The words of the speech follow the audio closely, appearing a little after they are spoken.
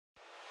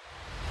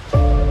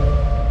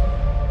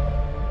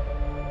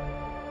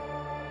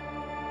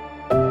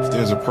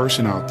there's a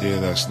person out there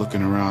that's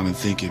looking around and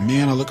thinking,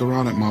 man, I look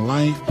around at my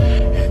life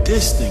and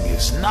this thing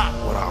is not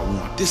what I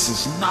want. This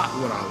is not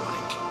what I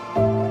like.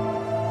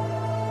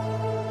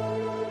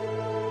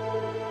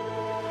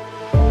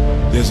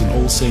 There's an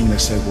old saying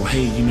that said, well,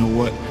 hey, you know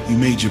what? You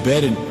made your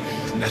bed and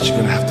that you're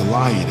going to have to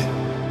lie in it.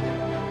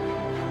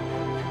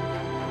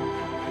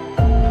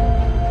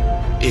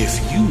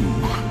 If you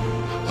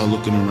are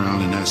looking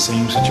around in that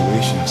same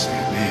situation and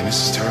saying, man,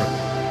 this is terrible.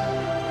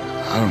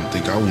 I don't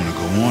think I want to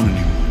go on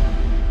anymore.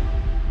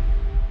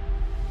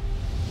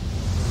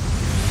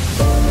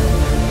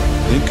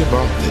 Think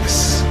about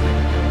this.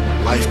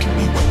 Life can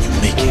be what you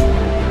make it.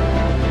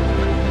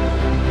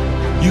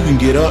 You can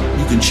get up,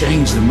 you can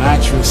change the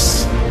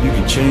mattress, you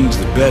can change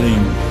the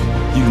bedding,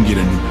 you can get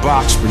a new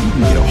box spring, you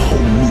can get a whole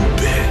new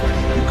bed.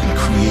 You can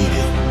create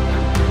it.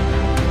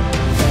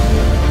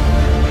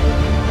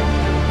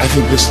 I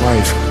think this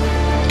life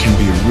can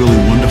be a really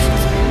wonderful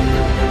thing.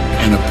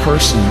 And a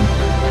person,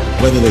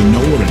 whether they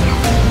know it or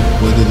not,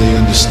 whether they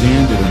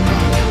understand it or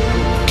not,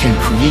 can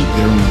create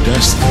their own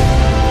destiny.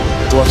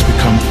 Thoughts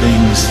become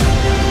things.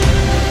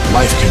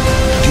 Life can be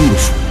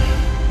beautiful.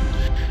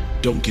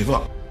 Don't give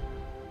up.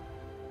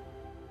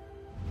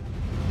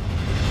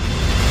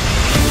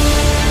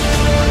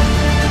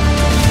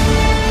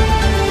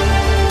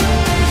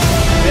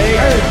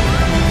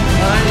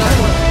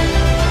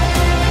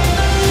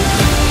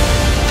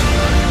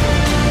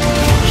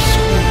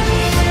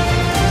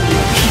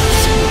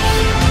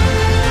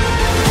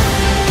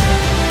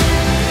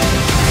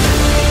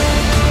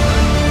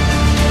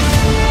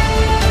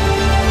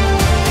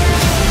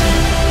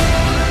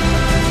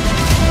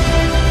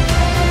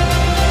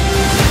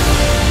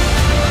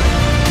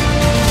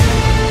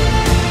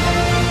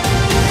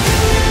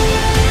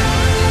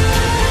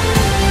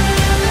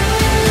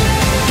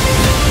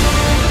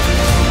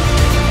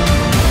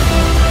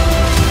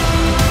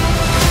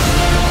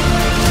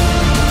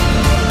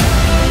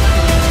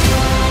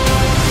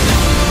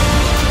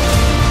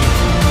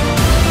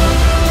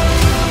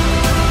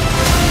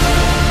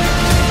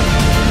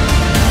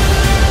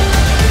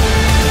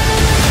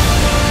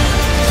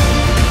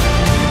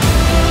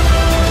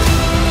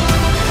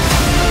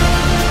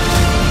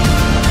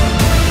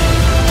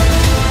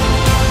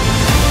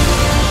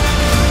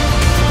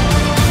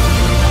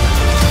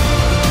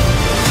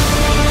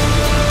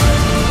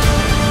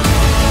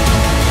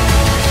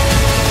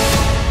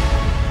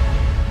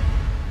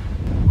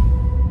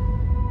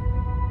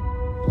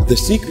 The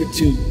secret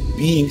to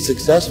being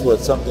successful at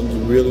something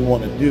you really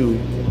want to do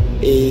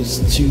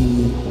is to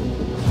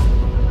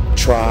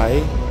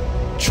try,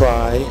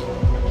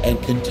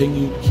 and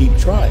continue to keep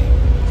trying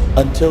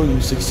until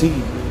you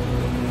succeed.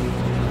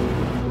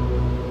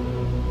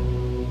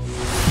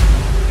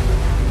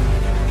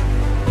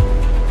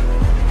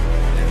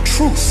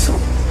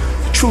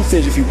 The truth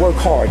is, if you work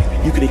hard,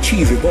 you can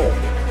achieve your goal.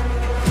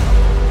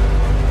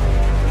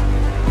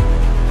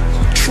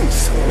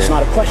 It's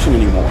not a question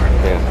anymore.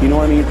 You know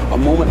what I mean? A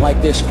moment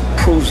like this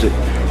proves it.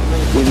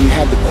 When you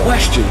have the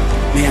question,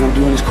 man, I'm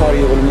doing this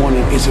cardio in the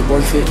morning, is it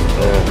worth it?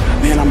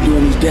 Man, I'm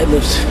doing these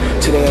deadlifts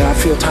today and I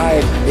feel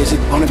tired, is it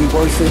gonna be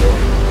worth it?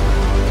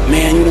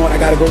 Man, you know what, I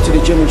gotta go to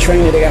the gym and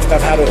train today after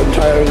I've had an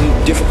entirely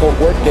difficult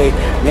work day.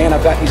 Man,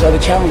 I've got these other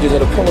challenges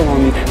that are pulling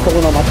on me,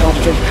 pulling on my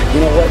concentration.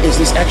 You know what, is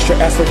this extra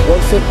effort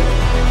worth it?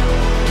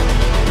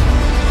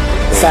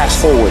 Fast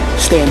forward,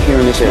 stand here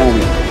in this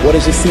moment. What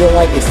does it feel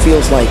like? It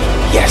feels like,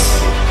 yes.